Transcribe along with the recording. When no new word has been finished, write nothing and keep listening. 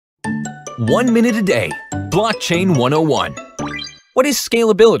1 minute a day. Blockchain 101. What is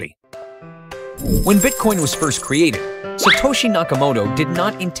scalability? When Bitcoin was first created, Satoshi Nakamoto did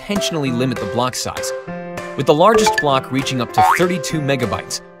not intentionally limit the block size, with the largest block reaching up to 32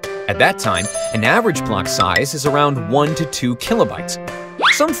 megabytes. At that time, an average block size is around 1 to 2 kilobytes.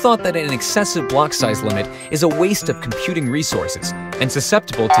 Some thought that an excessive block size limit is a waste of computing resources and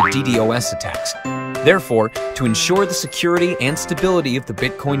susceptible to DDOS attacks. Therefore, to ensure the security and stability of the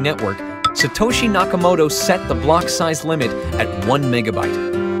Bitcoin network, Satoshi Nakamoto set the block size limit at 1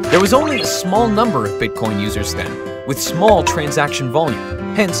 megabyte. There was only a small number of Bitcoin users then, with small transaction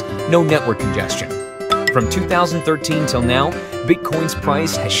volume, hence no network congestion. From 2013 till now, Bitcoin's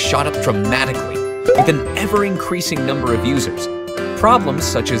price has shot up dramatically, with an ever-increasing number of users. Problems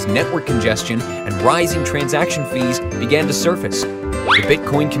such as network congestion and rising transaction fees began to surface. The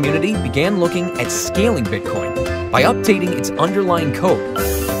Bitcoin community began looking at scaling Bitcoin by updating its underlying code,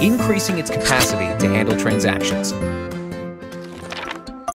 increasing its capacity to handle transactions.